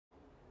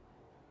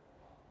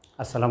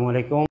আসসালামু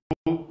আলাইকুম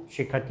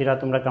শিক্ষার্থীরা,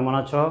 তোমরা কেমন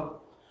আছো?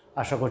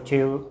 আশা করছি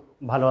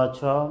ভালো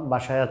আছো,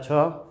 বাসায় আছো।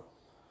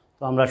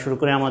 তো আমরা শুরু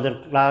করি আমাদের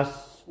ক্লাস।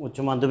 উচ্চ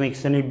মাধ্যমিক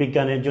শ্রেণী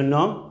বিজ্ঞানের জন্য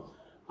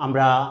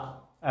আমরা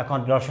এখন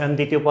রসায়ন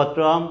দ্বিতীয় পত্র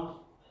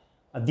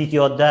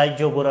দ্বিতীয় অধ্যায়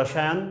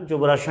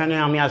জৈব রসায়নে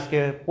আমি আজকে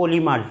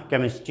পলিমার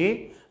কেমিস্ট্রি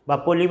বা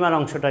পলিমার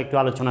অংশটা একটু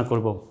আলোচনা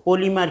করব।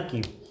 পলিমার কি?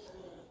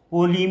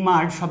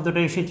 পলিমার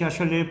শব্দটা এসেছে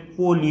আসলে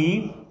পলি,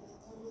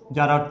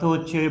 যার অর্থ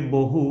হচ্ছে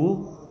বহু,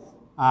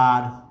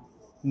 আর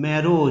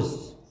ম্যারোস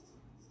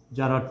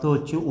যার অর্থ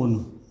হচ্ছে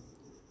অণু।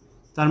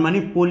 তার মানে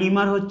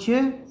পলিমার হচ্ছে,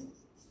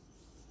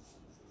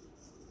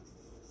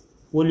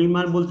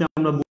 পলিমার বলতে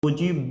আমরা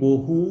বুঝি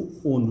বহু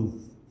অণু।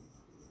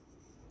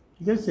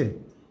 ঠিক আছে?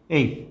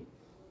 এই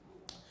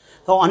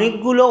তো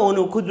অনেকগুলো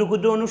অণু, ক্ষুদ্র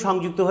ক্ষুদ্র অণু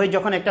সংযুক্ত হয়ে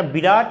যখন একটা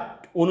বিরাট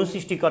অণু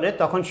সৃষ্টি করে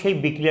তখন সেই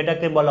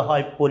বিক্রিয়াটাকে বলা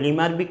হয়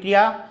পলিমার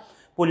বিক্রিয়া,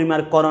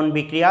 পলিমারকরণ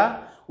বিক্রিয়া।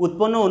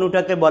 উৎপন্ন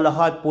অণুটাকে বলা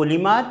হয়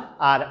পলিমার,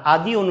 আর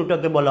আদি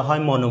অণুটাকে বলা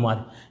হয় মনোমার।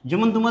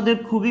 যেমন তোমাদের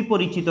খুবই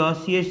পরিচিত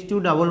CH2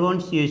 ডাবল বন্ড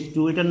CH2,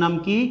 এটার নাম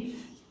কি?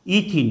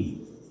 ইথিন।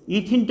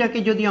 ইথিনটাকে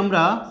যদি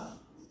আমরা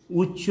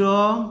উচ্চ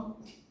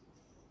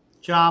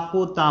চাপ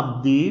ও তাপ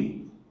দিই,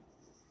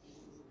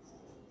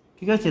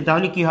 ঠিক আছে,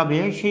 তাহলে কি হবে?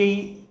 সেই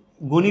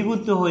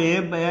ঘনীভূত হয়ে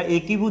বা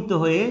একীভূত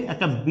হয়ে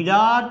একটা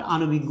বিরাট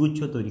আণবিক গুচ্ছ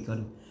তৈরি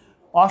করে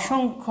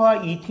অসংখ্য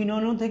ইথিন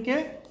অণু থেকে।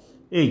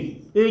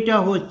 এইটা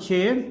হচ্ছে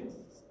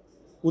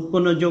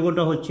উৎপন্ন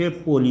যৌগটা হচ্ছে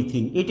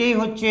পলিথিন। এটাই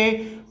হচ্ছে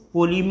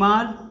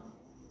পলিমার,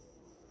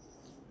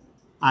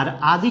 আর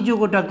আদি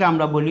যৌগটাকে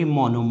আমরা বলি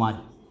মনোমার।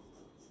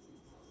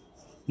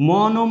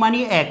 মনো মানে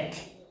এক,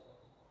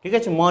 ঠিক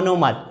আছে,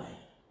 মনোমার।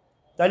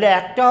 তাহলে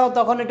একটাও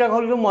তখন এটা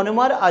হলো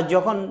মনোমার, আর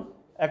যখন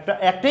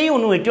একটাই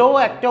অণু, এটাও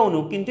একটা অণু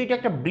কিন্তু এটা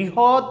একটা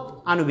বৃহৎ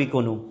আণবিক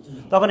অণু,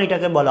 তখন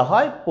এটাকে বলা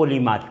হয়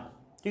পলিমার।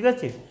 ঠিক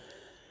আছে?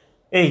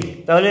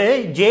 তাহলে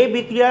যে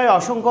বিক্রিয়ায়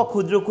অসংখ্য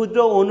ক্ষুদ্র ক্ষুদ্র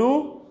অণু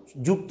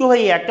যুক্ত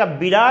হয়ে একটা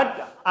বিরাট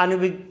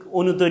আণবিক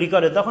অণু তৈরি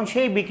করে তখন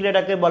সেই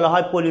বিক্রিয়াটাকে বলা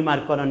হয়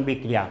পলিমারকরণ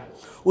বিক্রিয়া।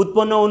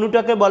 উৎপন্ন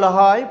অণুটাকে বলা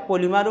হয়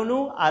পলিমার অণু,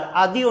 আর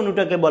আদি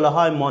অণুটাকে বলা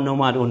হয়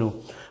মনোমার অণু।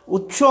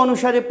 উৎস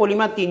অনুসারে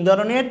পলিমার তিন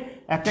ধরনের।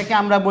 একটাকে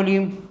আমরা বলি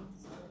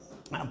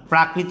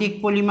প্রাকৃতিক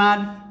পলিমার,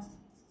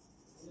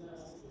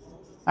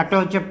 একটা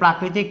হচ্ছে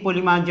প্রাকৃতিক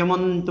পলিমার, যেমন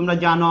তোমরা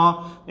জানো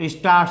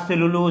স্টার্চ,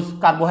 সেলুলোজ,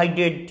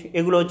 কার্বোহাইড্রেট,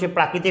 এগুলো হচ্ছে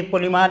প্রাকৃতিক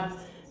পলিমার।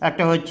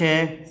 একটা হচ্ছে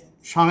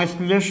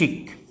সংশ্লেষিক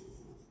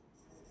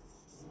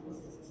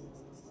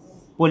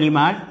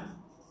পলিমার,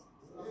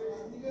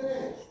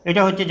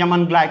 এটা হচ্ছে যেমন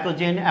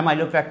গ্লাইকোজেন,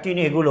 অ্যামাইলোপ্যাকটিন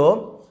এগুলো।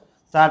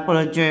 তারপর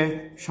হচ্ছে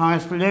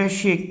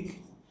সংশ্লেষিক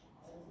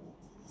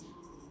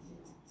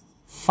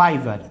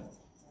ফাইবার,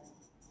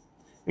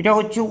 এটা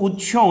হচ্ছে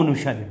উৎস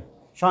অনুসারে।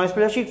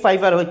 সংশ্লেষিক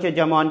ফাইবার হচ্ছে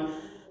যেমন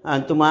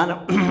তোমার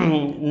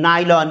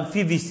নাইলন,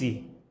 PVC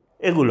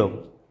এগুলো।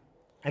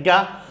 এটা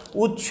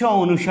উৎস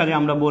অনুসারে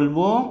আমরা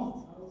বলবো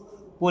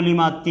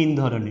পলিমার তিন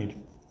ধরনের।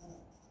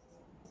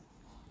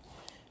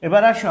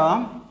 এবার আসো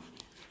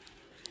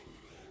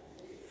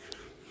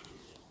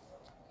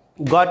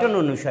গঠন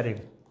অনুসারে।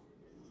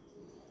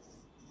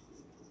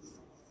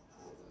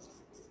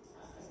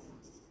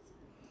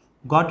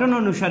 গঠন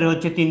অনুসারে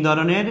হচ্ছে তিন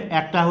ধরনের।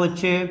 একটা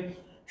হচ্ছে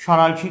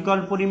সরল শিকল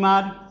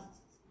পলিমার,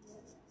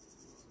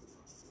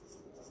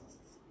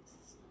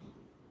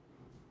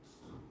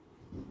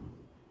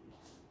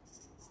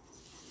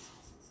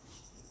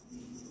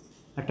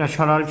 একটা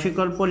সরল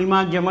শিকল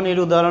পলিমার, যেমন এর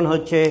উদাহরণ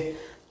হচ্ছে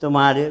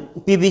তোমার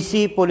PVC,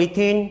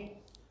 পলিথিন।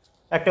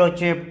 একটা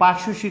হচ্ছে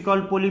পার্শ্ব শিকল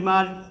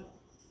পলিমার,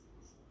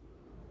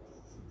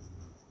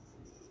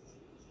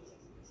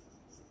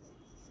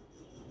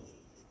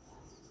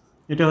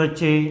 এটা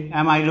হচ্ছে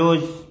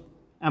অ্যামাইলোজ,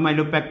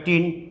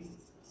 অ্যামাইলোপ্যাকটিন।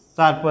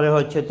 তারপরে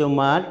হচ্ছে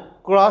তোমার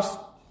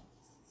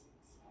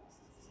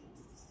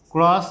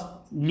cross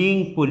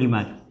link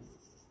polymer.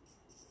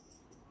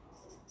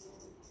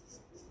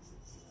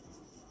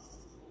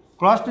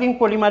 Cross link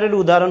পলিমারের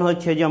উদাহরণ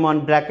হচ্ছে যেমন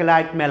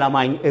ব্র্যাকেলাইট,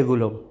 মেলামাইন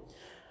এগুলো।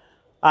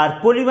 আর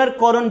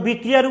পলিমারকরণ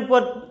বিক্রিয়ার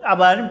উপর,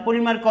 আবার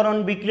পলিমারকরণ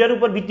বিক্রিয়ার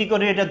উপর ভিত্তি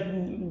করে এটা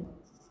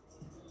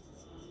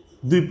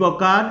দুই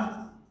প্রকার।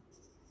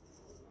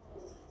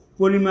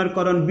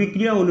 পলিমারকরণ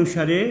বিক্রিয়া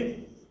অনুসারে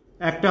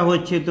একটা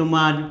হচ্ছে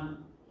তোমার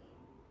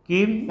কি,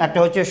 একটা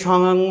হচ্ছে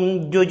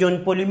সংযোজন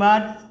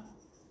পলিমার,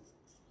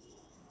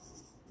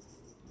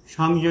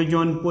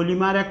 সংযোজন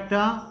পলিমার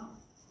একটা,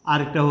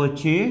 আরেকটা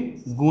হচ্ছে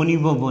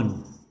ঘনীভবন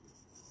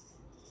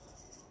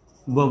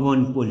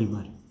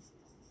পলিমার।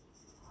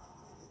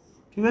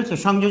 ঠিক আছে?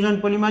 সংযোজন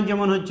পলিমার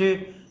যেমন হচ্ছে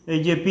এই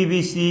যে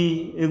PVC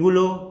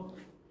এগুলো,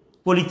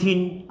 পলিথিন।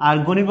 আর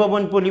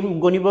ঘনীভবন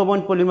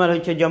পলিমার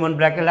হচ্ছে যেমন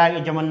ব্র্যাকেলাইট,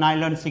 যেমন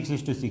নাইলন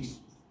 6:6,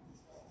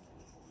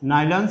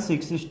 নাইলন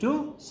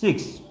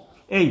 6:6।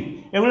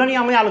 এগুলো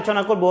নিয়ে আমি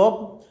আলোচনা করব,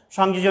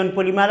 সংযোজন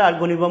পলিমার আর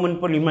ঘনীভবন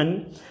পলিমার।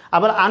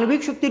 আবার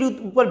আণবিক শক্তির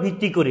উপর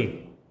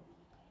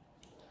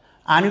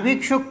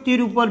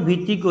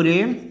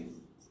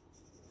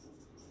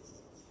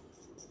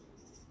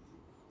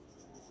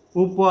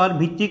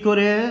ভিত্তি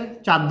করে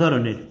চার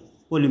ধরনের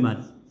পলিমার।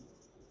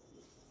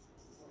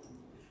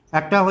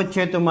 একটা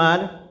হচ্ছে তোমার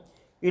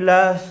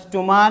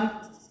ইলাস্টোমার,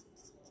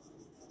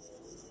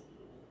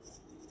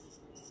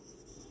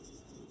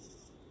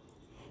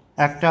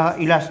 একটা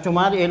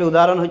ইলাস্টোমার এর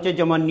উদাহরণ হচ্ছে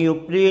যেমন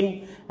নিউপ্রিন,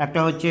 একটা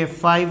হচ্ছে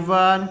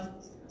ফাইবার,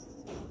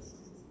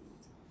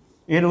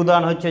 এর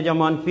উদাহরণ হচ্ছে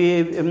যেমন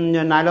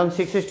নাইলন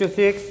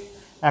 6:6,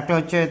 একটা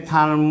হচ্ছে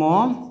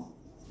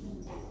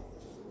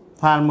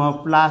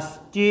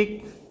থার্মোপ্লাস্টিক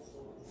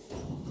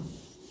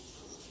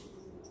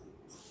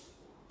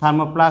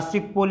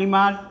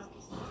পলিমার,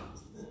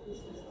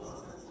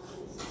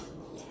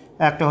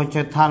 একটা হচ্ছে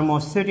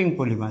থার্মোসেটিং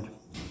পলিমার।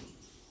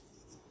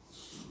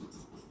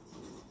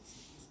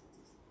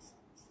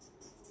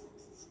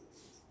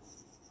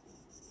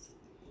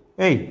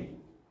 এই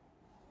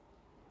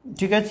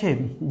ঠিক আছে,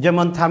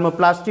 যেমন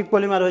থার্মোপ্লাস্টিক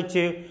পলিমার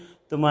হচ্ছে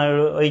তোমার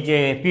ওই যে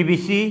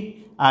পিভিসি,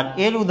 আর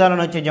এর উদাহরণ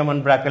হচ্ছে যেমন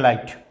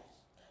ব্র্যাকেলাইট।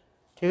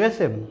 ঠিক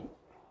আছে,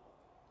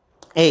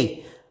 এই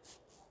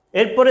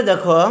এরপরে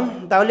দেখো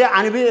তাহলে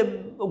আণবিক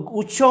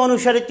উৎস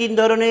অনুসারে 3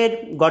 ধরনের,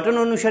 গঠন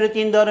অনুসারে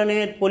 3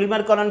 ধরনের,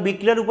 পলিমারকরণ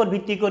বিক্রিয়ার উপর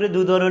ভিত্তি করে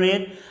 2 ধরনের,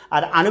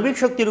 আর আণবিক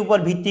শক্তির উপর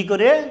ভিত্তি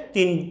করে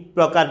 3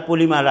 প্রকার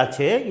পলিমার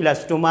আছে,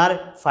 ইলাস্টোমার,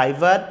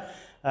 ফাইবার,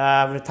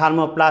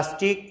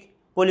 থার্মোপ্লাস্টিক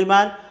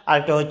পলিমার, আর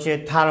একটা হচ্ছে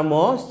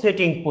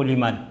থার্মোসেটিং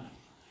পলিমার।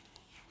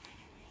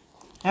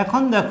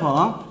 এখন দেখো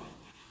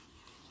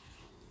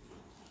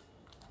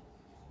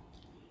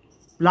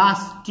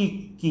প্লাস্টিক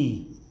কি,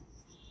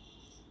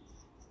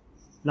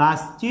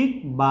 প্লাস্টিক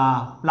বা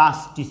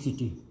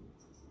প্লাস্টিসিটি।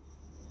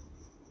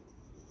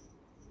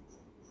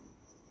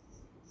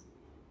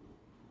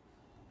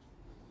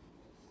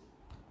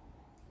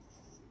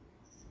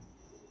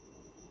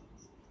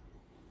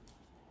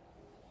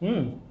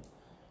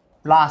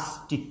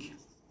 প্লাস্টিক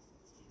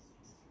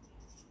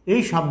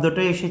এই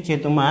শব্দটা এসেছে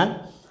তোমার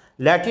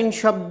ল্যাটিন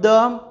শব্দ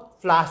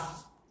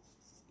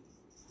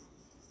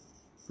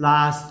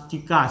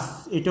প্লাস্টিকাস,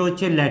 এটা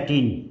হচ্ছে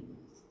ল্যাটিন,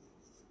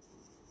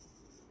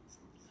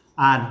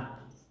 আর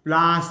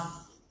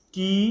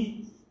প্লাস্টিকস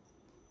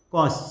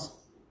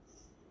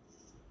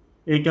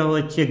এটা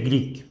হচ্ছে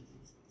গ্রিক,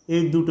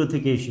 এই দুটো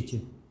থেকে এসেছে।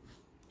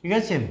 ঠিক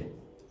আছে,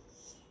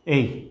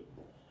 এই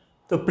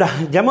তো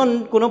যেমন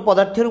কোনো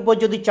পদার্থের উপর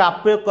যদি চাপ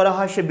প্রয়োগ করা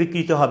হয় সে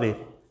বিকৃত হবে,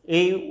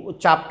 এই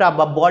চাপটা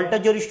বা বলটা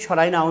যদি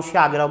সরায় নাও সে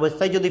আগের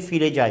অবস্থায় যদি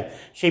ফিরে যায়,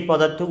 সেই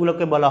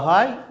পদার্থগুলোকে বলা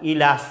হয়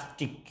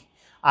ইলাস্টিক,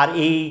 আর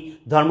এই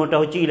ধর্মটা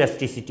হচ্ছে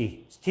ইলাস্টিসিটি,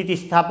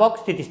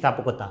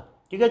 স্থিতিস্থাপকতা।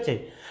 ঠিক আছে,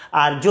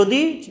 আর যদি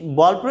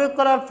বল প্রয়োগ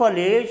করার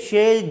ফলে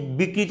সে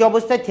বিকৃত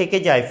অবস্থায় থেকে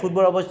যায়,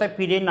 ফুটবল অবস্থায়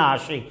ফিরে না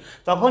আসে,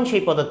 তখন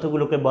সেই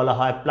পদার্থগুলোকে বলা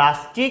হয়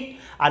প্লাস্টিক,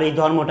 আর এই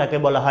ধর্মটাকে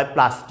বলা হয়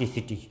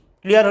প্লাস্টিসিটি।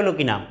 ক্লিয়ার হলো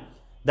কি না?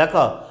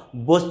 দেখো,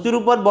 বস্তুর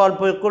উপর বল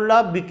প্রয়োগ করলা,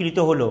 বিকৃত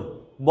হলো,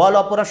 বল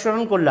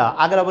অপসারণ করলা,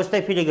 আগের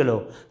অবস্থায় ফিরে গেল,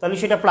 তাহলে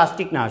সেটা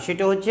প্লাস্টিক না,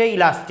 সেটা হচ্ছে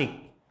ইলাস্টিক,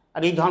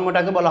 আর এই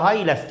ধর্মটাকে বলা হয়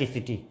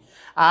ইলাস্টিসিটি।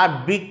 আর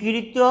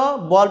বিকৃত,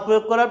 বল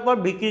প্রয়োগ করার পর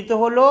বিকৃত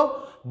হলো,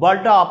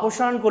 বলটা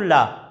অপসারণ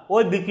করলা,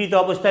 ওই বিকৃত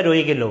অবস্থায়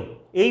রয়ে গেল,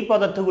 এই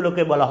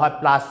পদার্থগুলোকে বলা হয়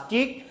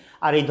প্লাস্টিক,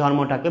 আর এই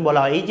ধর্মটাকে বলা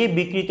হয়, এই যে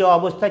বিকৃত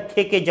অবস্থায়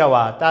থেকে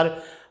যাওয়া তার,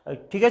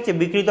 ঠিক আছে,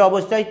 বিকৃত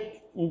অবস্থায়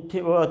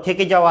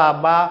থেকে যাওয়া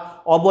বা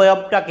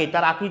অবয়বটাকে,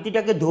 তার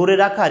আকৃতিটাকে ধরে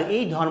রাখার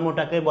এই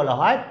ধর্মটাকে বলা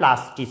হয়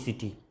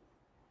প্লাস্টিসিটি।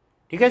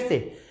 ঠিক আছে,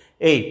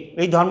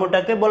 এই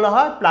ধর্মটাকে বলা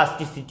হয়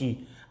প্লাস্টিসিটি।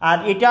 আর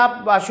এটা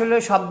আসলে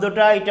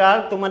শব্দটা, এটা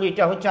তোমার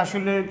এটা হচ্ছে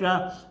আসলে এটা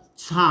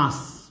শ্বাস।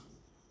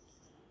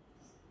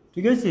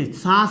 ঠিক আছে,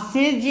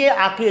 শ্বাসে যে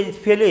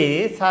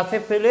শ্বাসে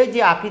ফেলে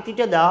যে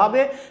আকৃতিটা দেওয়া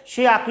হবে,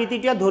 সেই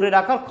আকৃতিটা ধরে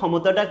রাখার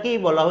ক্ষমতাটাকেই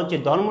বলা হচ্ছে,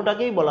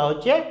 ধর্মটাকেই বলা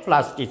হচ্ছে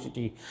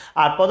প্লাস্টিসিটি,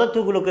 আর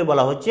পদার্থগুলোকে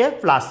বলা হচ্ছে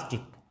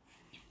প্লাস্টিক।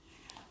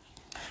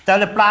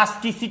 তাহলে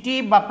প্লাস্টিসিটি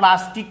বা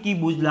প্লাস্টিক কি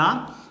বুঝলাম?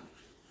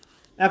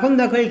 এখন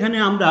দেখো এখানে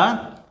আমরা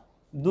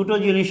দুটো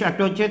জিনিস,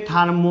 একটা হচ্ছে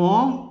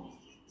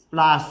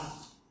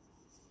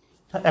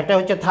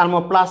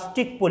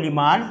থার্মোপ্লাস্টিক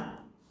পলিমার।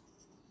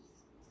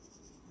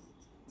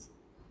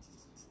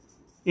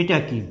 এটা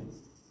কি?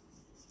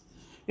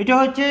 এটা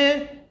হচ্ছে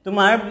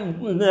তোমার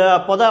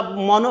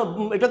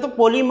এটা তো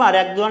পলিমার,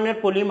 এক ধরনের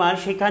পলিমার,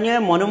 সেখানে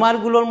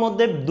মনোমারগুলোর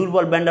মধ্যে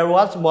দুর্বল ভ্যান ডার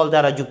ওয়ালস বল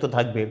দ্বারা যুক্ত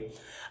থাকবে,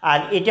 আর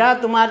এটা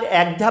তোমার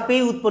এক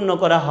ধাপেই উৎপন্ন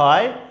করা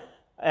হয়,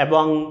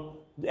 এবং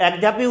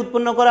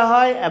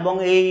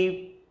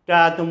এইটা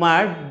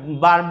তোমার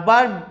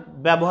বারবার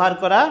ব্যবহার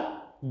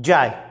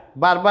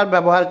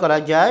করা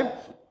যায়।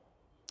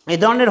 এই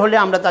ধরনের হলে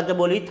আমরা তাকে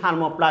বলি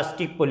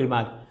থার্মোপ্লাস্টিক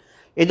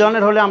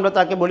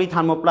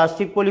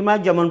পলিমার,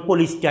 যেমন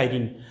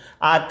পলিস্টাইরিন।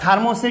 আর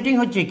থার্মোসেটিং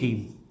হচ্ছে কি?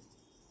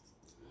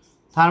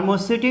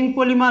 থার্মোসেটিং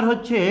পলিমার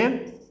হচ্ছে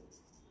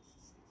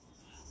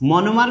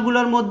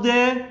মনোমারগুলোর মধ্যে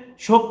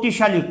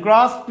শক্তিশালী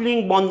ক্রস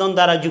লিঙ্ক বন্ধন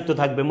দ্বারা যুক্ত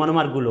থাকবে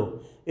মনোমারগুলো।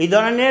 এই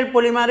ধরনের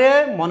পলিমারে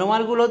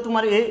মনোমারগুলো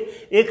তোমার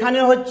এখানে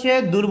হচ্ছে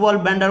দুর্বল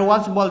ভ্যান ডার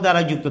ওয়ালস বল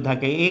দ্বারা যুক্ত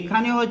থাকে,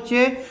 এখানে হচ্ছে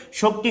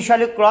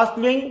শক্তিশালী ক্রস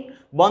লিঙ্ক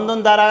বন্ধন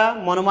দ্বারা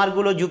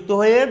মনোমারগুলো যুক্ত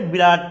হয়ে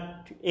বিরাট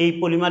এই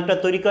পলিমারটা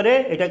তৈরি করে,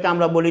 এটাকে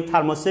আমরা বলি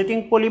থার্মোসেটিং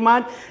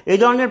পলিমার। এই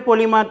ধরনের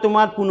পলিমার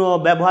তোমার পুনঃ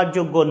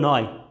ব্যবহারযোগ্য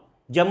নয়,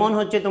 যেমন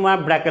হচ্ছে তোমার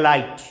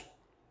ব্র্যাকেলাইট।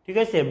 ঠিক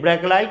আছে,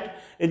 ব্র্যাকেলাইট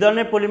এই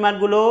ধরনের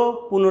পলিমারগুলো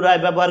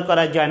পুনরায় ব্যবহার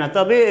করা যায় না।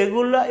 তবে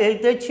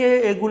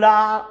এগুলা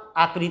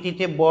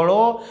আকৃতিতে বড়,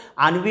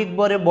 আণবিক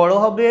বরে বড়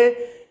হবে,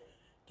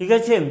 ঠিক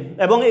আছে,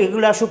 এবং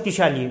এগুলা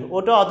শক্তিশালী,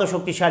 ওটা অত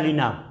শক্তিশালী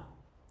না।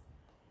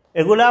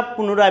 এগুলা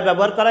পুনরায়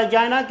ব্যবহার করা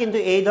যায় না, কিন্তু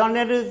এই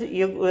ধরনের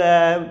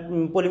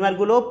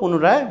পলিমারগুলো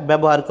পুনরায়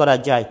ব্যবহার করা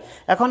যায়।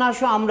 এখন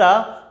আসো আমরা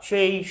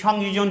সেই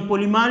সংযোজন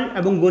পলিমার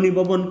এবং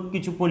ঘনীভবন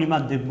কিছু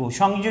পলিমার দেখব।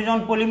 সংযোজন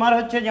পলিমার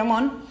হচ্ছে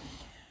যেমন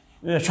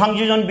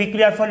সংযোজন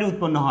বিক্রিয়ার ফলে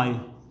উৎপন্ন হয়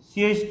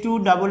CH2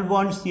 ডাবল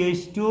বন্ড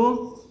CH2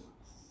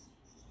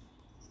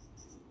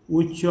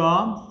 উচ্চ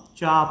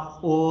চাপ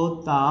ও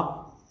তাপ,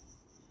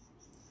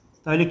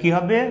 তাহলে কি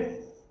হবে?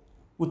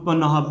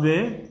 উৎপন্ন হবে,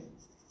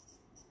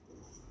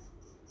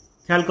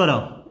 খেয়াল করো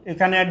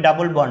এখানে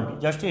ডাবল বন্ড,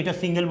 জাস্ট এটা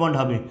সিঙ্গেল বন্ড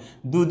হবে,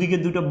 দুদিকে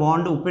দুটো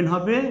বন্ড ওপেন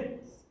হবে,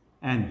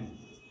 অ্যান্ড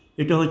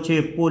এটা হচ্ছে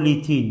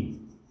পলিথিন,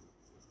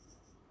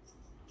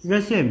 ঠিক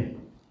আছে।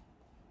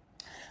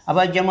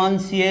 আবার যেমন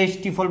CH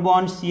ট্রিপল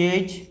বন্ড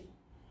CH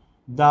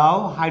দাও,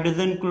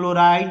 হাইড্রোজেন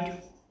ক্লোরাইড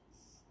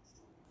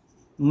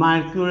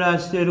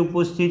মার্কিউরাসের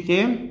উপস্থিতিতে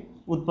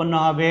উৎপন্ন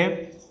হবে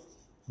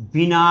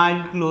ভিনাইল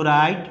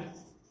ক্লোরাইড।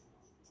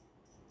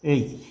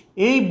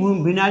 এই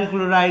ভিনাইল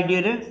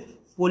ক্লোরাইডের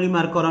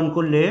পলিমারকরণ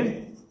করলে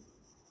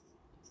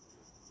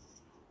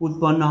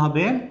উৎপন্ন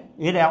হবে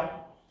এর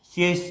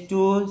CH2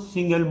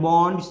 single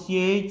bond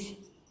CH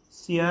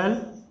Cl,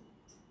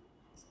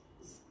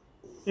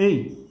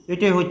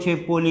 এটাই হচ্ছে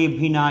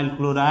পলিভিনাইল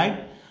ক্লোরাইড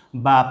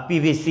বা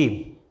PVC,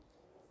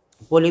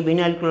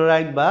 পলিভিনাইল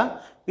ক্লোরাইড বা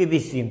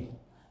PVC।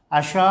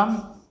 আশা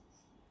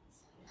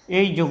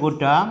এই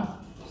যৌগটা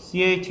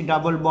CH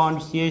ডাবল বন্ড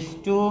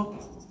CH2,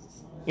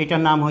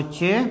 এটার নাম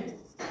হচ্ছে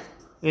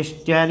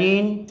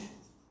স্টেরিন,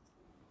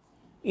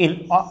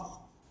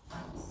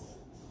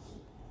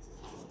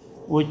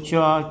 উচ্চ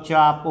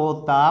চাপ ও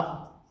তাপ,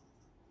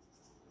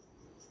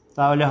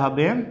 তাহলে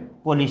হবে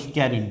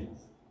polystyrene.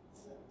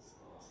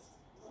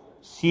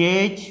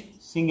 CH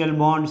single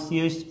bond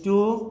CH2,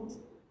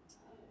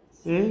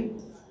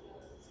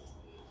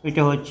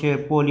 এটা হচ্ছে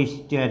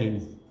পলিস্টেরিন।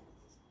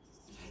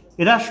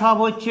 এরা সব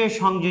হচ্ছে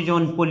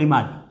সংযোজন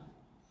পলিমার,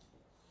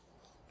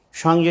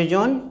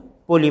 সংযোজন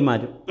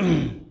পলিমার।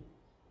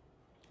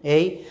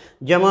 এই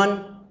যেমন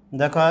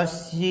দেখো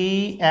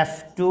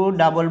CF2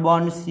 ডাবল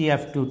বন্ড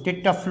CF2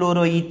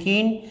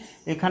 টেট্রাফ্লোরোইথিন,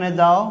 এখানে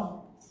দাও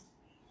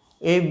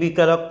এই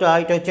বিকারকটা,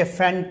 এটা হচ্ছে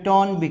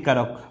ফ্যান্টন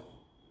বিকারক,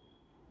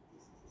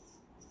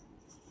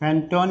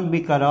 ফ্যান্টন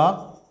বিকারক।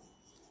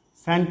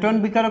 ফ্যান্টন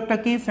বিকারকটা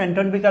কি?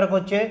 ফ্যান্টন বিকারক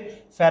হচ্ছে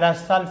ferrous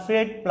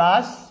sulphate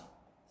plus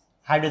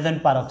hydrogen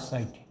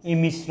peroxide, এই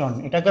মিশ্রণ,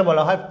 এটাকে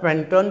বলা হয়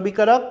ফ্যান্টন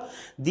বিকারক।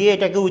 দিয়ে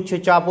এটাকে উচ্চ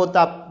চাপ ও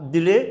তাপ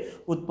দিলে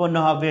উৎপন্ন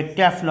হবে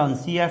Teflon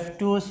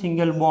CF2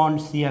 single bond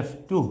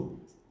CF2,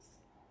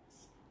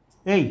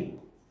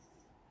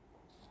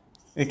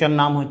 এটার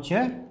নাম হচ্ছে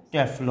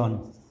ট্যাফলন।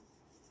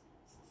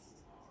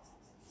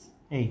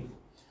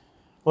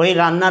 ওই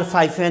রান্নার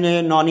ফ্রাই প্যানে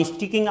নন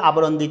স্টিকিং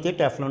আবরণ দিতে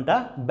ট্যাফলনটা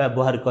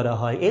ব্যবহার করা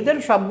হয়। এদের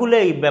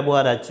সবগুলোই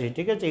ব্যবহার আছে,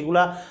 ঠিক আছে।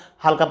 এগুলা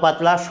হালকা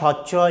পাতলা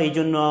স্বচ্ছ, এই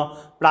জন্য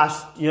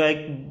প্লাস্টিক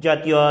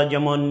জাতীয়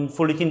যেমন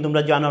পলিথিন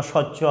তোমরা জানো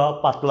স্বচ্ছ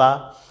পাতলা,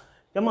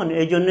 যেমন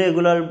এই জন্য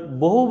এগুলোর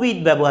বহুবিধ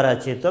ব্যবহার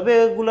আছে। তবে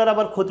এগুলোর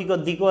আবার ক্ষতিকর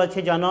দিকও আছে,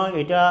 জানো।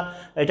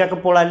 এটাকে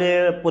পোড়ালে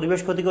পরিবেশ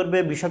ক্ষতি করবে,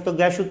 বিষাক্ত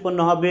গ্যাস উৎপন্ন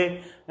হবে।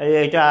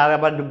 এটা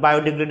আবার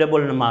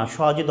বায়োডিগ্রেডেবল না,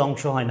 সহজে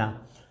ধ্বংস হয় না।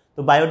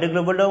 তো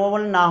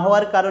বায়োডিগ্রেডেবল না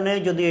হওয়ার কারণে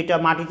যদি এটা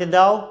মাটিতে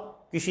দাও,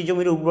 কৃষি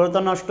জমির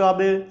উর্বরতা নষ্ট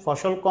হবে,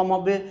 ফসল কম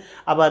হবে।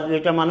 আবার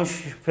এটা মানুষ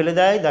ফেলে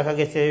দেয়, দেখা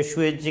গেছে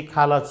সুয়েজ যে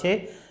খাল আছে,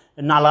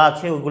 নালা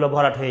আছে, ওইগুলো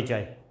ভরাট হয়ে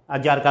যায়, আর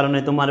যার কারণে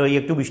তোমার ওই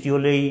একটু বৃষ্টি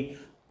হলেই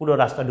পুরো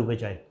রাস্তা ডুবে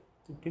যায়,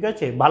 ঠিক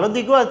আছে। ভালো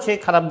দিকও আছে,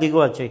 খারাপ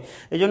দিকও আছে,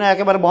 এই জন্য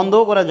একেবারে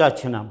বন্ধও করা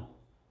যাচ্ছে না।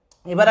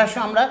 এবার আসো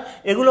আমরা,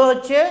 এগুলো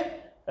হচ্ছে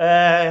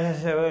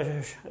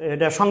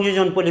এটা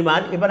সংযোজন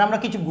পলিমার। এবার আমরা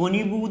কিছু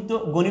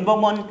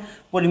ঘনীভবন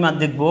পলিমার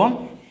দেখব।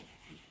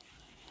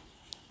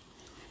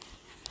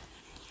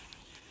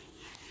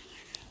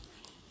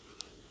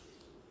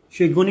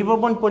 সেই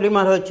ঘনীভবন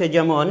পলিমার হচ্ছে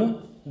যেমন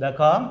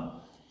দেখো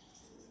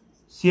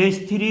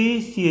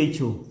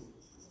CH3CHO,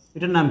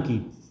 এটার নাম কি?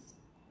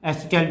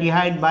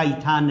 অ্যাসিটালডিহাইড বা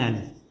ইথানল,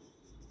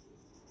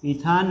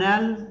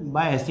 ইথানল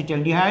বা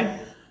অ্যাসিটালডিহাইড।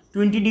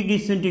 20 ডিগ্রি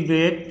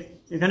সেন্টিগ্রেড,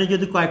 এখানে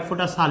যদি কয়েক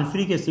ফোঁটা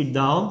সালফিউরিক অ্যাসিড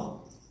দাও,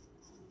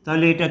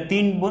 তাহলে এটা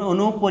 3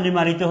 অণু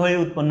পলিমারিত হয়ে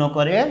উৎপন্ন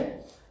করে,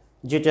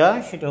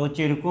 সেটা হচ্ছে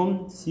এরকম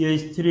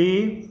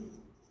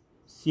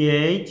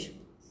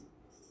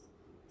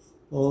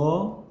CH3CHO।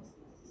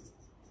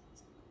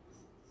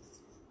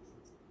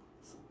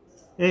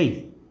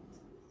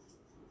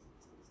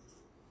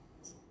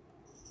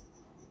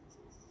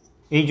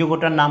 এই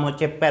যৌগটার নাম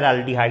হচ্ছে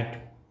প্যারালডিহাইড।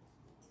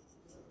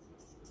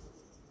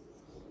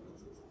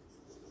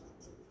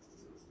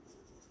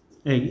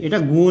 এটা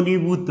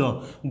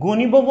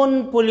ঘনীভবন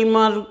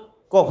পলিমার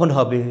কখন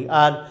হবে?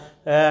 আর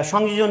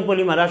সংযোজন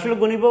পলিমার, আসলে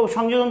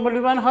সংযোজন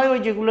পলিমার হয় ওই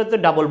যেগুলোতে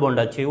ডাবল বন্ড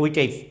আছে, ওই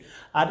টাইপ।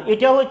 আর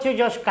এটা হচ্ছে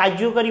জাস্ট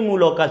কার্যকারী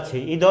মূলক আছে,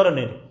 এই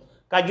ধরনের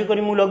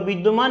কার্যকরীমূলক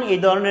বিদ্যমান এই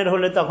ধরনের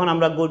হলে তখন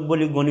আমরা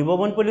বলি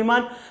ঘনীভবন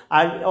পলিমার।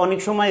 আর অনেক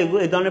সময়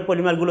এই ধরনের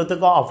পলিমারগুলো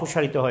থেকে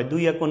অপসারিত হয়,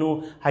 2 অণু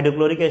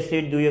হাইড্রোক্লোরিক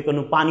অ্যাসিড 2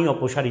 অণু পানি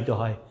অপসারিত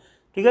হয়।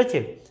 ঠিক আছে,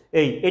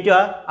 এটা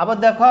আবার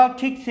দেখো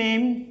ঠিক সেম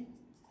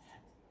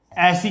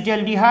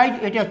অ্যাসিটালডিহাইড,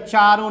 এটা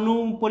 4 অণু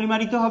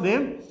পলিমারিত হবে।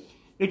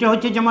 এটা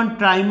হচ্ছে যেমন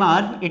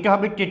ট্রাইমার, এটা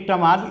হবে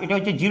টেট্রামার, এটা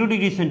হচ্ছে 0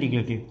 ডিগ্রি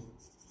সেন্টিগ্রেডে।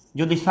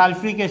 যদি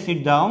সালফিক অ্যাসিড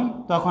দাও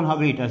তখন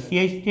হবে এটা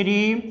CH3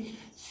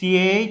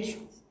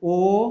 CHO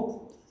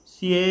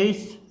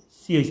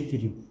CH3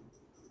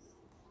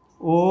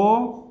 O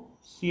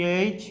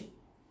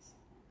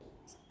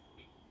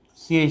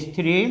CH3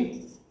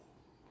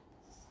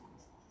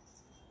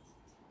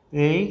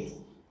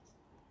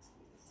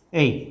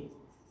 এই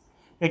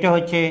এটা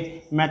হচ্ছে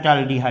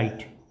মেটালডিহাইড।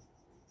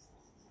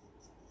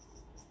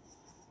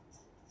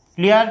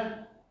 ক্লিয়ার?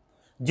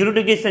 0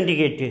 ডিগ্রি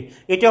সেন্টিগ্রেডে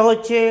এটা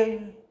হচ্ছে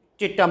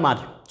টেট্রামার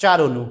 4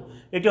 অণু,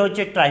 এটা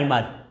হচ্ছে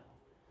ট্রাইমার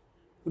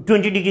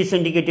 20 ডিগ্রি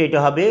সেন্টিগ্রেডে এটা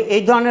হবে।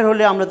 এই ধরনের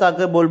হলে আমরা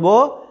তাকে বলবো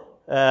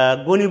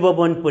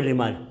ঘনীভবন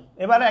পলিমার।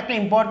 এবার একটা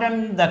ইম্পর্ট্যান্ট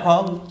দেখো,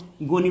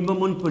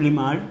 ঘনীভবন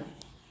পলিমার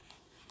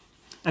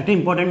একটা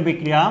ইম্পর্ট্যান্ট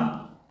বিক্রিয়া,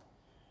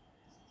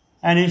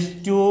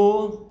 NH2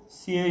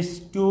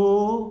 CH2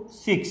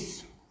 6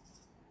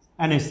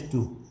 NH2,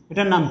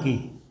 এটার নাম কি?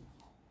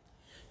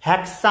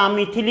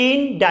 Hexamethylene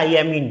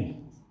diamine.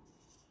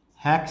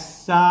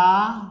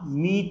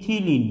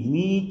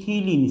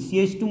 মিথিলিন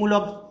CH2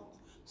 মূলক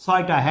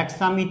 6টা,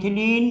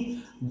 হেক্সামিথিলিন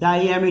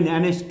ডাইঅ্যামিন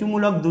NH2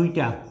 মূলক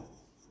 2টা।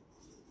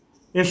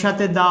 এর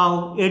সাথে দাও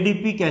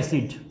এডিপিক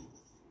অ্যাসিড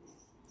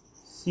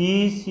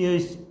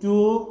CH2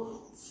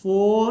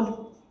 4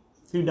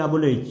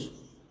 3HH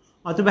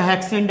অথবা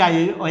হেক্সেন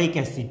ডাইওয়িক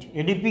অ্যাসিড।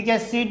 এডিপিক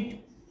অ্যাসিড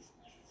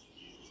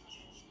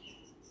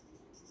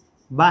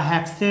বা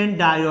হেক্সেন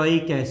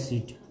ডাইওয়িক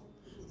অ্যাসিড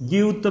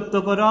দিয়ে উত্তপ্ত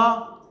করো,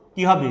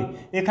 কী হবে?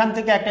 এখান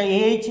থেকে একটা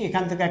H,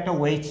 এখান থেকে একটা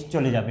OH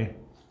চলে যাবে,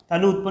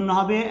 তাহলে উৎপন্ন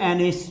হবে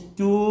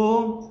NH2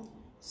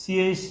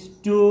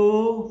 CH2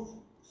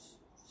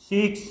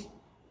 6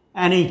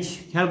 NH।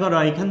 খেয়াল করো,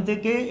 এখান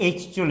থেকে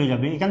H চলে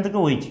যাবে, এখান থেকে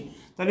OH,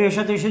 তাহলে এর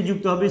সাথে এসে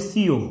যুক্ত হবে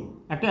CO,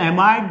 একটা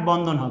অ্যামাইড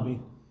বন্ধন হবে,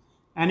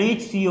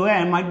 NHCO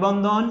অ্যামাইড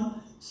বন্ধন,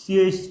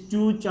 CH2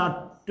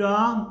 4টা,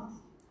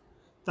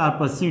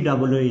 তারপর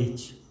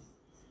COOH।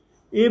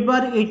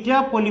 এবার এটা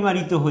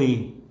পলিমারিত হয়ে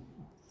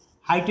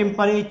হাই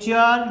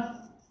টেম্পারেচার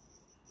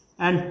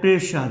অ্যান্ড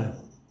প্রেশার,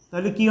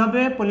 তাহলে কী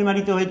হবে?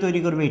 পলিমারিত হয়ে তৈরি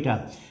করবে এটা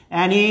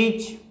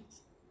NH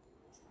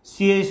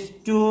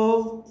CH2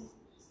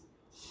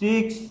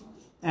 6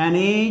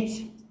 NH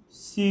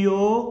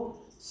CO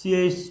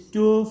CH2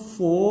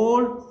 4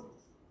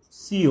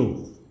 CO,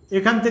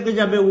 এখান থেকে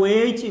যাবে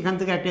OH, এখান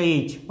থেকে একটা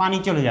H, পানি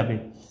চলে যাবে।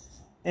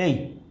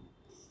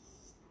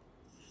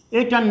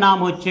 এটার নাম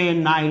হচ্ছে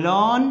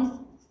নাইলন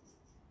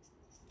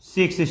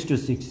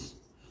 6:6।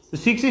 তো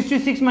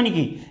 6:6 মানে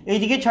কি?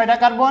 এইদিকে 6টা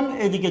কার্বন,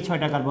 এইদিকে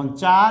 6টা কার্বন,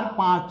 4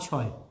 5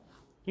 6,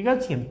 ঠিক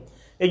আছে?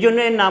 এই জন্য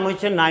এর নাম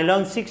হচ্ছে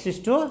নাইলন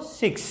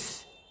 6:6।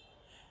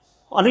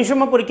 অনেক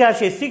সময় পরীক্ষা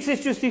আসে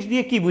 6:6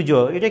 দিয়ে কি বুঝো?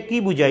 এটা কি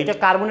বোঝায়? এটা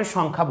কার্বনের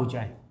সংখ্যা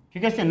বোঝায়,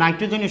 ঠিক আছে?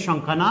 নাইট্রোজেনের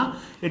সংখ্যা না,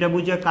 এটা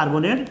বোঝায়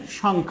কার্বনের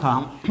সংখ্যা।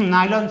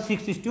 নাইলন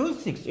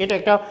 6:6 এটা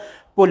একটা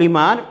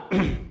পলিমার।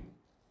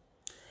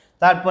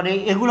 তারপরে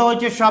এগুলো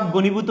হচ্ছে সব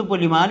ঘনীভূত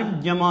পলিমার,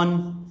 যেমন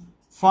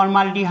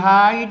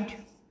ফর্মালডিহাইড,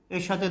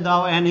 এর সাথে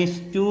দাও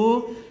NH2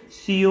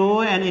 CO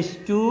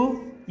NH2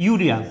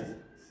 ইউরিয়া,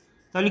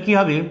 তাহলে কি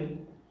হবে?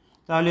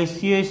 তাহলে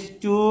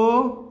CH2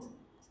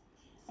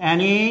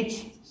 NH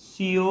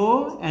CO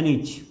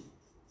NH,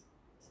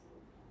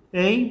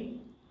 এই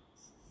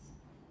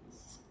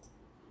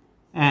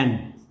N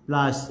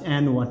প্লাস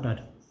N ওয়াটার,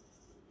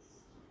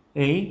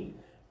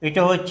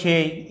 এটা হচ্ছে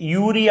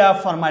urea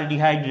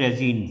formaldehyde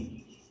raisin,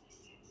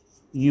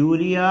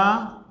 urea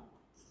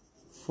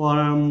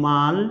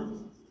formaldehyde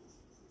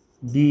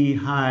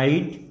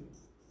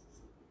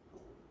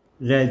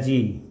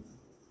raisin.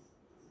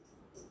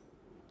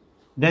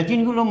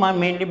 রেজিনগুলো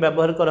mainly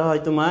ব্যবহার করা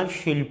হয় তোমার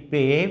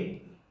শিল্পে,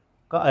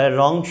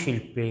 রং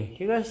শিল্পে,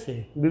 ঠিক আছে?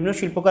 বিভিন্ন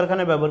শিল্প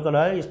কারখানায় ব্যবহার করা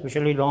হয়,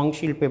 স্পেশালি রং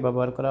শিল্পে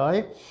ব্যবহার করা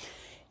হয়।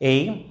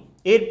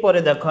 এরপরে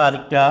দেখো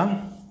আরেকটা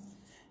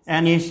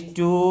NH2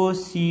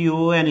 CO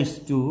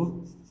NH2,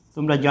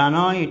 তোমরা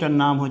জানো এটার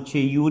নাম হচ্ছে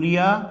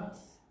ইউরিয়া।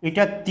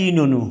 এটা 3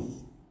 অণু,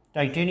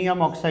 টাইটেনিয়াম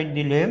অক্সাইড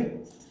দিলে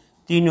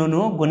 3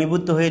 অণু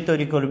ঘনীভূত হয়ে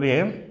তৈরি করবে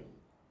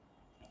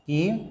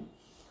কি?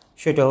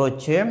 সেটা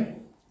হচ্ছে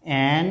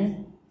N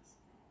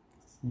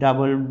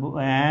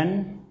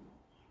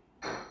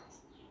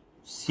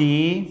C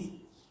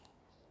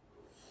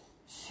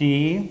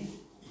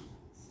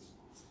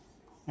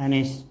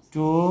NH2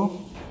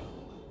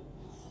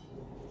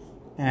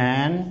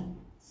 N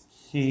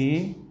C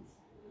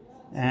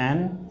N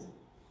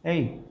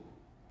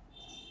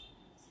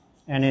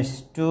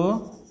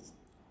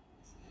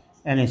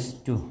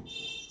NH2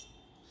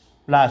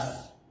 plus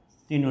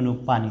 3 অণু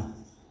পানি।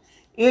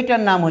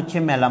 এটার নাম হচ্ছে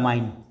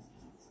মেলামাইন।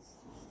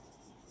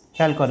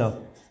 খেয়াল করো,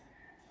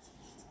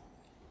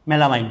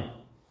 মেলামাইন,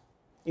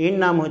 এর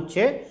নাম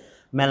হচ্ছে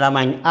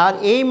মেলামাইন। আর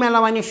এই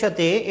মেলামাইনের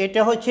সাথে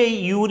এটা হচ্ছে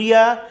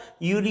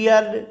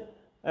ইউরিয়ার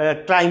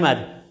ট্রাইমার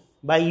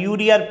বা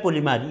ইউরিয়ার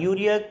পলিমার।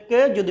 ইউরিয়াকে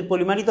যদি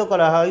পলিমারিত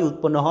করা হয়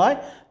উৎপন্ন হয়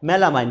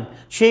মেলামাইন।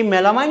 সেই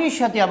মেলামাইনের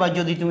সাথে আবার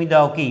যদি তুমি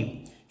দাও কি,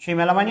 সেই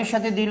মেলামাইনের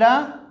সাথে দিলা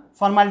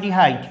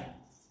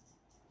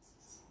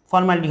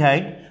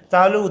ফর্মালডিহাইড,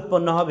 তাহলে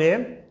উৎপন্ন হবে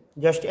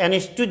জাস্ট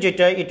NH2,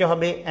 যেটা এটা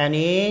হবে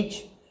NH,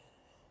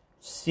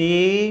 C,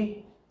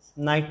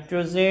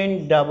 nitrogen,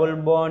 double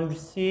bond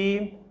C,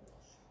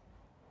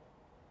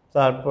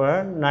 তারপর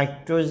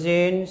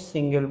nitrogen,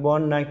 single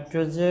bond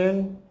nitrogen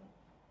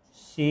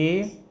C,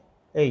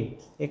 এই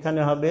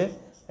এখানে হবে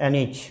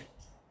NH,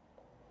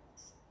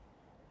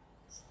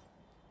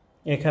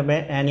 এখানে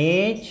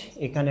NH,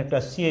 এখানে একটা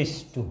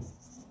CH2,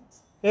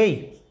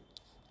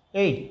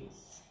 এই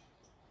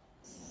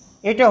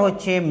এটা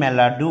হচ্ছে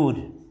মেলাডুর।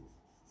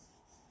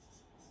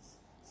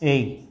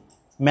 এই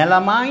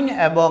মেলামাইন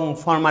এবং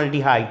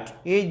ফর্মালডিহাইড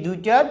এই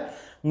দুইটার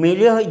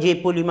মিলে যে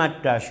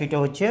পলিমারটা সেটা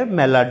হচ্ছে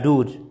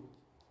মেলাডুর।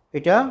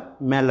 এটা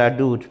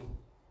মেলাডুর,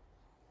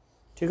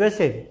 ঠিক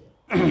আছে।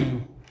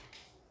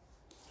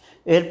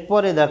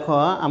 এরপরে দেখো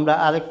আমরা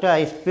আরেকটা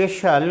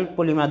স্পেশাল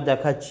পলিমার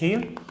দেখাচ্ছি,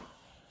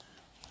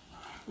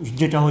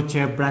 যেটা হচ্ছে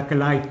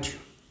ব্র্যাকেলাইট।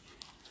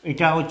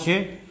 এটা হচ্ছে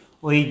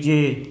ওই যে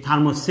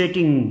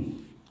থার্মোসেটিং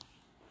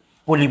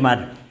পলিমার,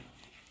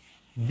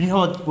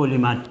 বৃহৎ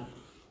পলিমার।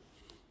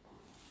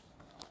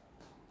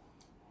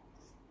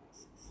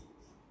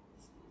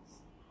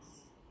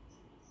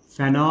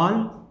 ফেনল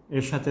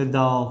এর সাথে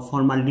দাও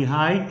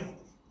ফর্মালডিহাইড,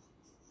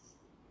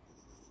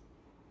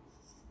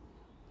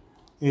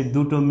 এই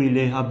দুটো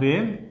মিলে হবে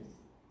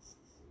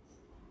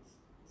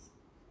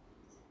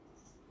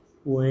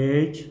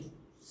OH,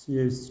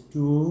 CH2,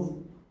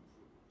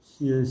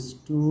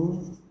 CH2,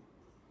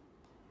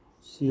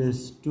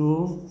 CH2,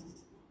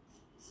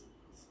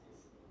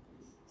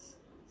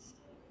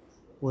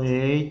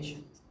 OH,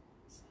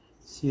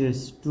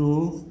 CH2,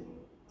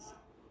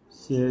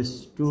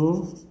 CH2।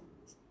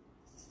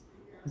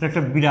 এটা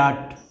একটা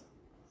বিরাট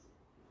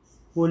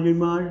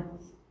polymer,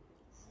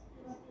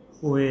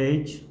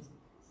 OH,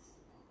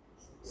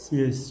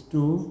 CH2,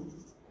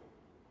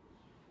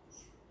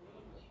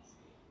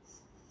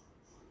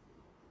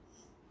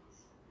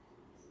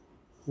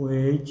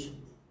 OH,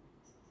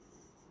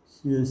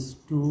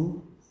 CH2,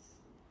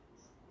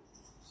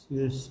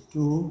 CH2,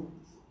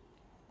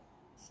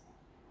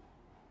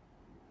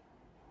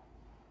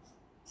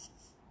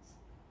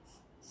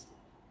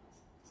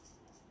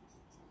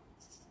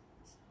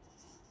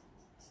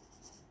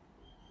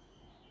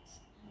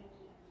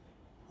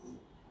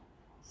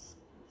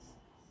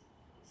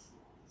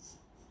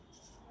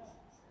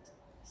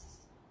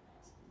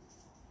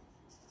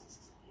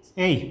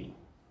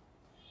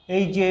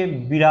 এই যে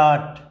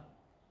বিরাট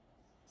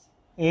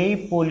এই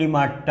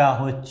পলিমারটা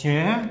হচ্ছে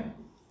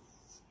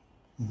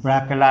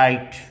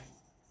ব্র্যাকেলাইট।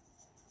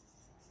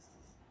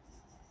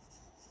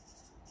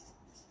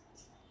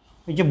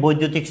 এই যে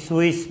বৈদ্যুতিক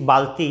সুইচ,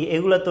 বালতি,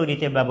 এগুলো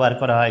তৈরিতে ব্যবহার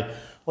করা হয়।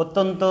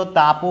 অত্যন্ত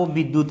তাপ ও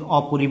বিদ্যুৎ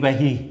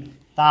অপরিবাহী,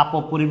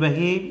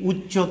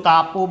 উচ্চ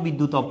তাপ ও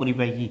বিদ্যুৎ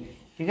অপরিবাহী,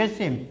 ঠিক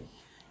আছে।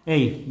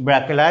 এই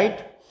ব্র্যাকেলাইট।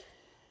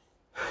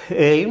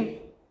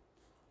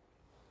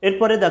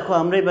 এরপরে দেখো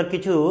আমরা এবার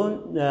কিছু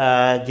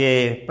যে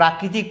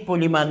প্রাকৃতিক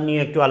পলিমার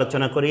নিয়ে একটু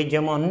আলোচনা করি।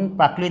 যেমন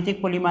প্রাকৃতিক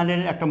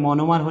পলিমারের একটা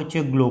মনোমার হচ্ছে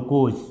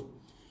গ্লুকোজ।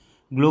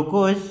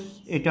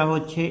 এটা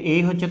হচ্ছে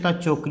হচ্ছে তার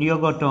চক্রীয়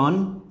গঠন।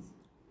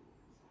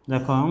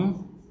 দেখো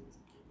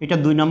এটা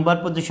 2 নম্বর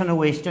পজিশনের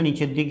ওয়েস্টটা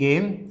নিচের দিকে,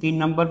 3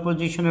 নম্বর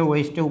পজিশনের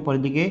ওয়েস্টটা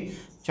উপরের দিকে,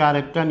 4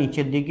 একটা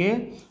নিচের দিকে,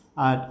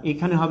 আর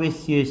এখানে হবে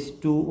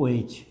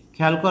CH2OH।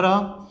 খেয়াল করো,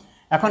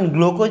 এখন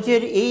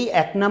গ্লুকোজের এই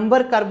 1 নম্বর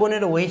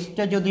কার্বনের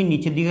ওয়েস্টটা যদি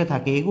নিচের দিকে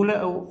থাকে, এগুলো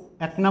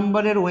 1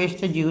 নম্বরের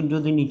ওয়েস্টটা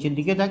যদি নিচের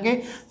দিকে থাকে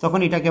তখন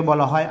এটাকে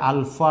বলা হয়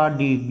আলফা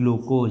ডি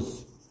গ্লুকোজ।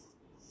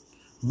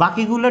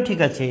 বাকিগুলো ঠিক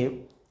আছে,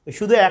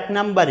 শুধু 1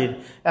 নম্বরের।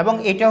 এবং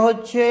এটা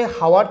হচ্ছে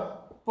হাওয়ার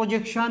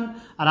প্রজেকশন।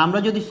 আর আমরা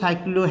যদি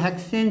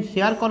সাইক্লোহেক্সেন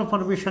শেয়ার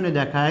কনফরমেশনে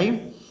দেখাই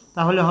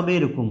তাহলে হবে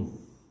এরকম।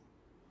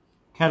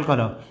 খেয়াল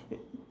করো,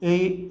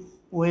 এই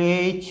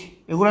OH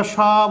এগুলো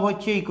সব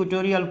হচ্ছে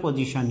ইকুটোরিয়াল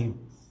পজিশনে।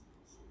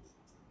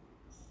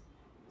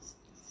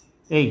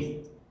 এই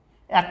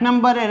 1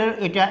 নম্বরের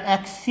এটা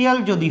অ্যাক্সিয়াল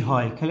যদি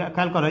হয়,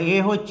 খেয়াল করো,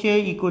 হচ্ছে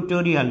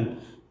ইকুটোরিয়াল,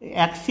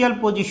 অ্যাক্সিয়াল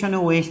পজিশনে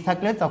ওয়েস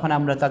থাকলে তখন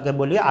আমরা তাকে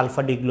বলি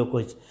আলফা ডি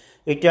গ্লুকোজ।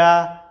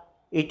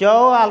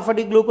 এটাও আলফা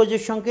ডি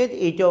গ্লুকোজের সংকেত,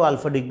 এইটাও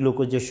আলফা ডি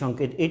গ্লুকোজের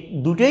সংকেত। এই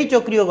দুটোই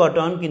চক্রীয়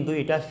গঠন, কিন্তু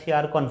এটা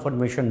শেয়ার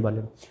কনফরমেশন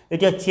বলে।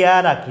 এটা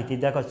চেয়ার আকৃতি,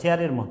 দেখো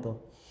চেয়ারের মতো,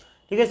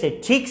 ঠিক আছে।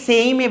 ঠিক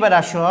সেম এবার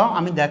আসো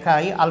আমি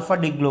দেখাই আলফা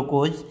ডি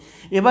গ্লুকোজ।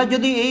 এবার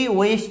যদি এই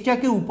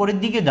ওয়েসটাকে উপরের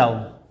দিকে দাও,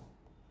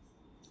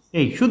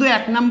 এই শুধু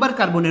 1 নম্বর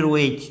কার্বনের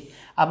OH,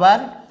 আবার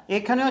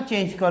এখানেও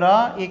চেঞ্জ করা,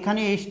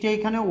 এখানে এসটা,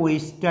 এখানে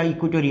ওয়েসটা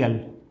ইকুটোরিয়াল,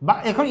 বা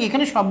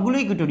এখানে সবগুলো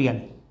ইকুটোরিয়াল,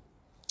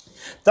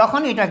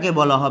 তখন এটাকে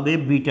বলা হবে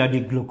বিটা ডি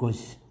গ্লুকোজ।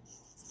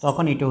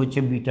 তখন এটা হচ্ছে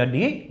বিটা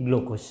ডি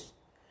গ্লুকোজ।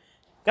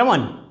 কেমন?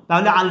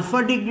 তাহলে alpha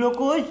D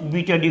glucose,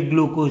 beta D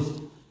glucose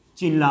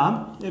চিনলাম।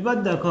 এবার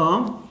দেখো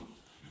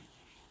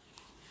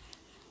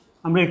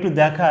আমরা একটু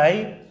দেখাই,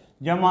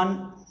 যেমন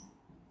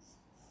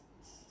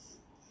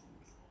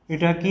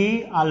এটা কি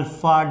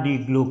আলফা ডি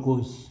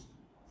গ্লুকোজ,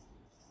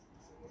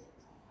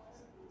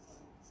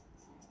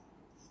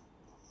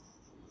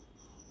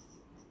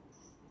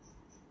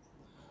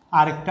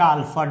 আরেকটা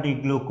আলফা ডি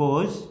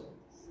গ্লুকোজ,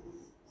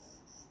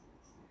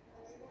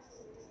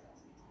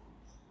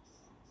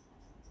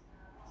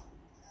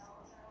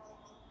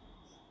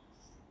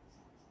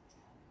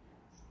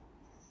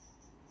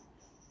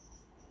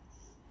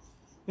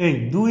 এই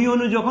দুই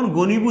অণু যখন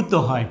ঘনীভূত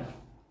হয়,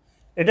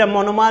 এটা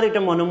মনোমার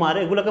এটা মনোমার,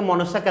 এগুলোকে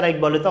মনোস্যাকারাইড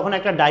বলে, তখন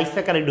একটা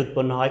ডাইস্যাকারাইড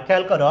উৎপন্ন হয়।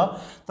 খেয়াল করো,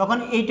 তখন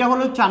এইটা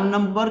হলো 4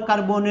 নম্বর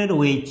কার্বনের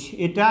ওয়েজ,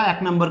 এটা 1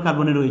 নম্বর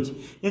কার্বনের ওয়েজ,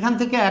 এখান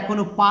থেকে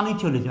এখনো পানি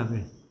চলে যাবে।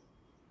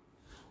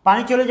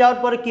 পানি চলে যাওয়ার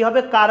পরে কি হবে,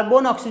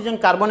 কার্বন অক্সিজেন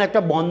কার্বন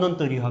একটা বন্ধন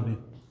তৈরি হবে।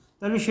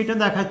 তাহলে সেটা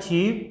দেখাচ্ছি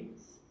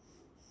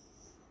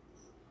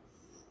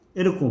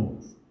এরকম,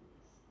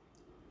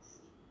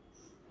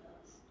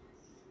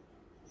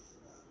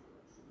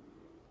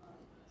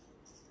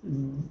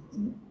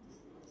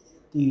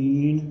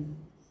 তিন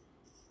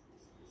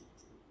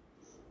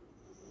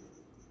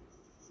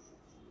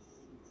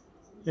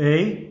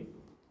এই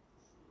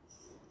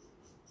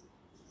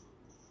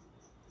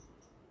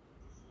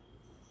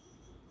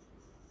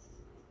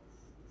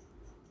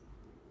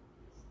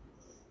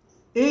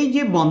এই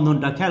যে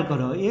বন্ধনটা, খেয়াল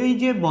করো, এই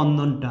যে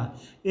বন্ধনটা,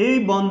 এই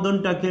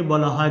বন্ধনটাকে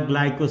বলা হয়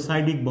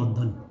গ্লাইকোসাইডিক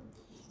বন্ধন।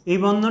 এই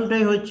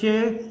বন্ধনটাই হচ্ছে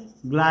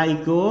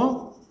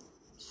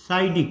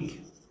গ্লাইকোসাইডিক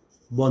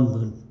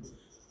বন্ধন।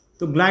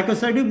 তো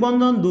গ্লাইকোসাইডিক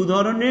বন্ধন দু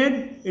ধরনের,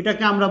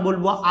 এটাকে আমরা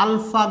বলবো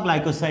আলফা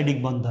গ্লাইকোসাইডিক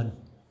বন্ধন,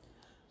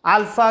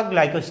 আলফা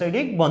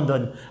গ্লাইকোসাইডিক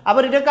বন্ধন।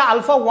 আবার এটাকে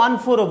আলফা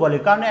 1,4ও বলে,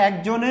 কারণ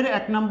একজনের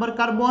 1 নম্বর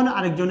কার্বন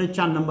আরেকজনের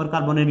 4 নম্বর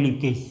কার্বনের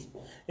লিঙ্কেজ,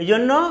 এই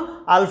জন্য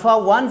আলফা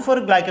 1,4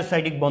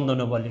 গ্লাইকোসাইডিক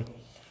বন্ধনও বলে।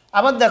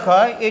 আবার দেখো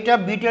এটা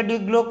বিটা ডি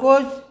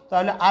গ্লুকোজ,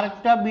 তাহলে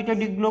আরেকটা বিটা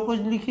ডি গ্লুকোজ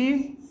লিখি,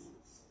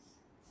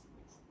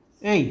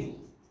 এই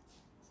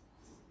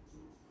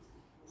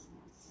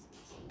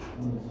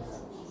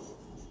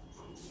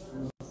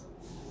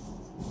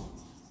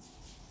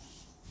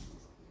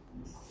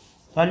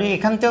তাহলে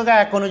এখান থেকে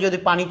এখনো যদি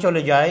পানি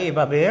চলে যায়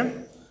এভাবে,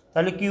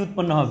 তাহলে কি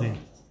উৎপন্ন হবে,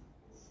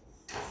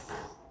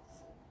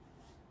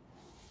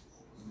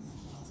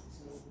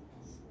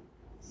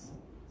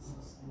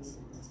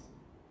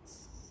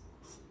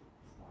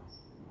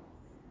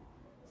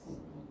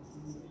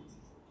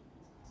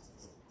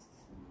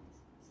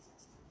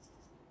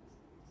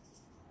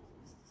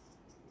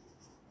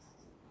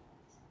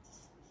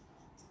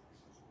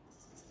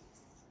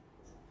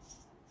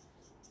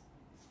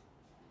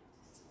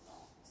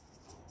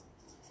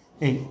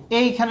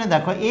 এইখানে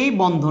দেখো এই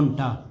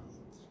বন্ধনটা,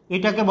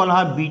 এটাকে বলা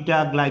হয় বিটা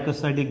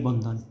গ্লাইকোসাইডিক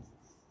বন্ধন।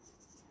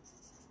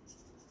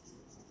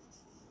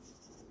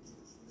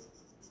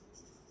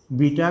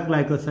 বিটা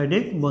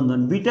গ্লাইকোসাইডিক বন্ধন,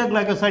 বিটা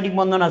গ্লাইকোসাইডিক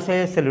বন্ধন আছে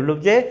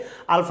সেলুলোজে,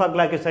 আলফা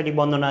গ্লাইকোসাইডিক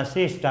বন্ধন আছে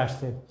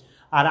স্টার্চে।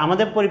 আর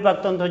আমাদের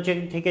পরিপাকতন্ত্র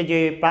থেকে যে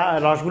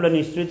রসগুলো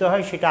নিঃসৃত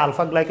হয় সেটা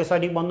আলফা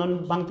গ্লাইকোসাইডিক বন্ধন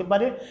ভাঙতে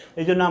পারে,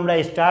 এই জন্য আমরা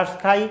স্টার্চ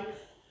খাই।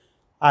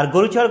 আর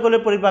গরু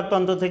ছাগলের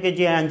পরিপাকতন্ত্র থেকে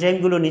যে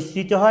এনজাইমগুলো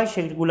নিঃসৃত হয়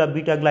সেগুলো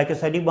বিটা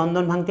গ্লাইকোসাইডিক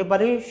বন্ধন ভাঙতে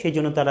পারে, সেই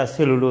জন্য তারা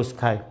সেলুলোজ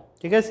খায়।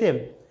 ঠিক আছে,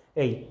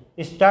 এই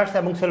স্টার্চ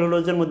এবং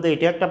সেলুলোজের মধ্যে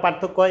এটা একটা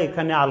পার্থক্য,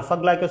 এখানে আলফা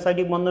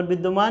গ্লাইকোসাইডিক বন্ধন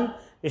বিদ্যমান,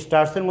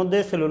 স্টার্চের মধ্যে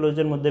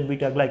সেলুলোজের মধ্যে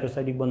বিটা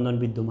গ্লাইকোসাইডিক বন্ধন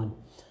বিদ্যমান।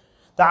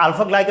 তা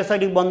আলফা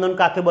গ্লাইকোসাইডিক বন্ধন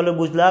কাকে বলে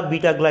বুঝলাম,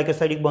 বিটা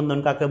গ্লাইকোসাইডিক বন্ধন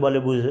কাকে বলে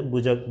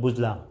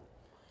বুঝলাম।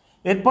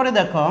 এরপরে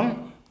দেখো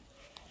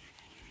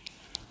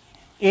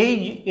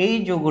এই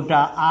যৌগটা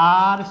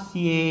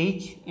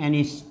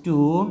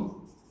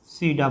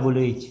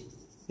RCH2COOH,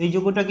 এই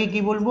যৌগটাকে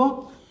কি বলবো,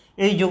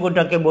 এই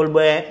যৌগটাকে বলবো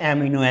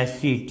অ্যামিনো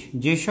অ্যাসিড।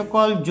 যে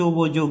সকল জৈব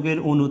যৌগের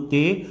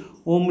অণুতে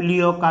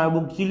অম্লীয়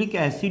কার্বক্সিলিক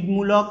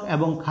অ্যাসিডমূলক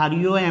এবং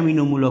ক্ষারীয়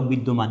অ্যামিনোমূলক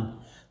বিদ্যমান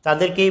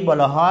তাদেরকেই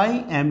বলা হয়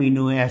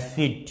অ্যামিনো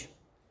অ্যাসিড।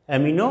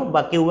 অ্যামিনো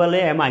বা কেউ বলে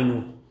অ্যামাইনো,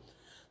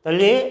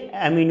 তাহলে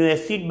অ্যামিনো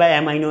অ্যাসিড বা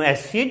অ্যামাইনো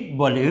অ্যাসিড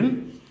বলে।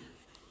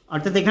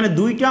 অর্থাৎ এখানে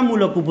দুইটা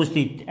মূলক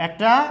উপস্থিত,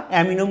 একটা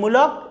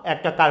অ্যামিনোমূলক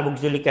একটা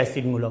কার্বক্সিলিক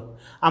অ্যাসিডমূলক।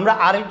 আমরা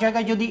আরেক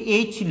জায়গায় যদি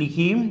H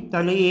লিখি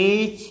তাহলে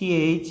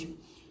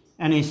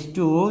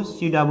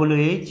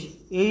HCH2COOH,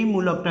 এই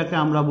মূলকটাকে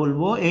আমরা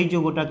বলবো, এই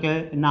যৌগটাকে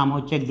নাম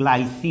হচ্ছে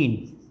গ্লাইসিন,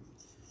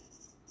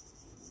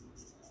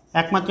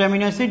 একমাত্র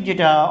অ্যামিনো অ্যাসিড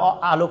যেটা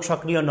আলোক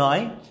সক্রিয়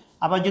নয়।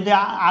 আবার যদি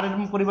আর এর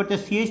পরিবর্তে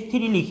CH3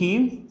 লিখি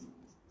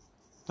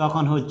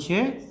তখন হচ্ছে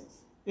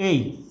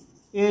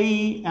এই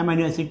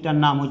অ্যামিনো অ্যাসিডটার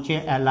নাম হচ্ছে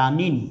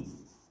অ্যালানিন,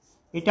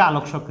 এটা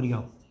আলোক সক্রিয়,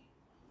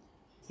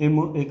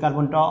 এই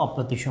কার্বনটা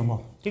অপ্রতিসম।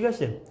 ঠিক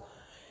আছে,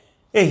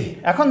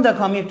 এখন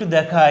দেখো আমি একটু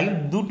দেখাই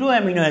দুটো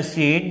অ্যামিনো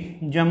অ্যাসিড,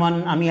 যেমন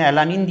আমি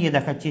অ্যালানিন দিয়ে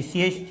দেখাচ্ছি,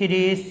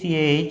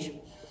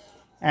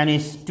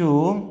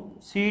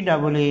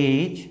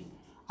 CH3CH2COOH,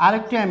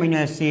 আরেকটা অ্যামিনো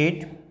অ্যাসিড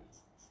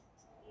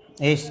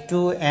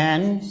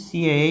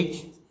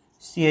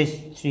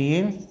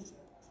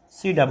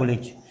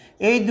H2NCH3CH,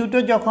 এই দুটো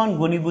যখন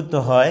ঘনীভূত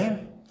হয়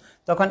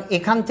তখন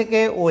এখান থেকে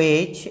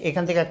OH,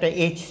 এখান থেকে একটা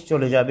H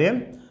চলে যাবে,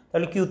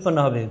 তাহলে কি উৎপন্ন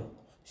হবে,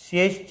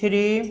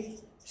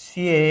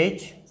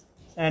 CH3CH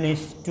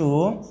NH2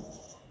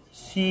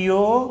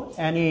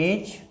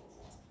 CONH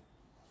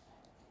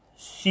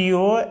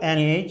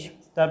CONH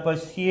তারপর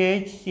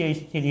CH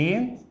CH3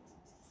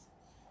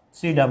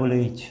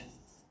 COOH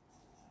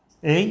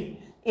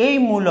এই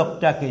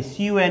মূলকটাকে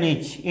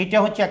CONH এটা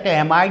হচ্ছে একটা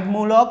অ্যামাইড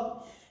মূলক।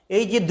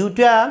 এই যে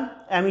দুটা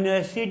অ্যামিনো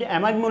অ্যাসিড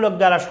অ্যামাইড মূলক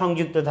দ্বারা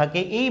সংযুক্ত থাকে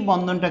এই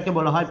বন্ধনটাকে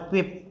বলা হয়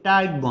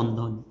পেপটাইড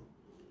বন্ধন।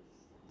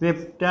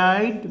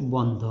 পেপটাইড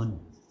বন্ধন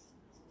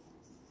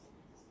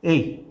এই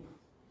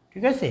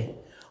ঠিক আছে,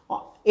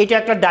 এটা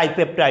একটা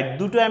ডাইপেপটাইড।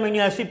 দুটো অ্যামিনো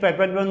অ্যাসিড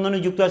পেপটাইড বন্ধনে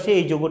যুক্ত আছে,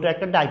 এই যৌগটা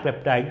একটা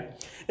ডাইপেপটাইড।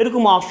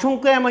 এরকম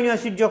অসংখ্য অ্যামিনো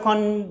অ্যাসিড যখন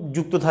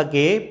যুক্ত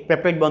থাকে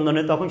পেপটাইড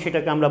বন্ধনে তখন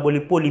সেটাকে আমরা বলি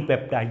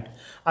পলিপেপটাইড।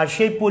 আর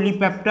সেই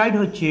পলিপেপটাইড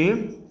হচ্ছে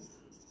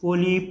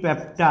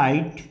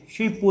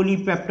সেই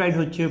পলিপেপটাইড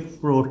হচ্ছে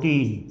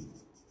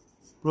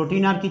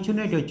প্রোটিন আর কিছু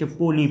না, এটা হচ্ছে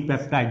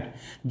পলিপেপটাইড,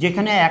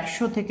 যেখানে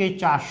 100 থেকে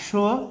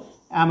 400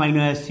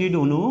 অ্যামাইনো অ্যাসিড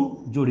অণু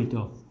জড়িত।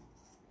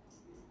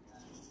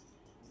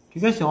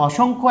 ঠিক আছে,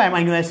 অসংখ্য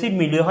অ্যামাইনো অ্যাসিড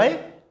মিলে হয়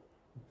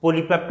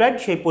পলিপেপটাইড,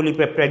 সেই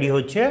পলিপেপটাইডই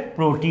হচ্ছে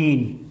প্রোটিন।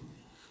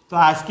 তো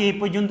আজকে এই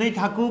পর্যন্তই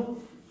থাকুক,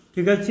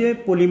 ঠিক আছে।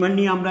 পলিমার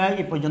নিয়ে আমরা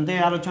এই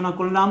পর্যন্তই আলোচনা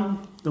করলাম।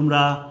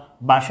 তোমরা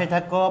বাসায়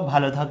থাকো,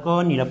 ভালো থাকো,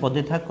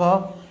 নিরাপদে থাকো।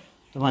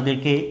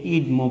 তোমাদেরকে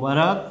ঈদ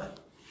মোবারক।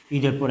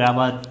 ঈদের পরে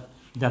আবার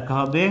দেখা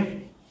হবে।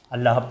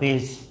 আল্লাহ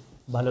হাফিজ,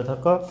 ভালো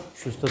থাকো,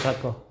 সুস্থ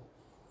থাকো।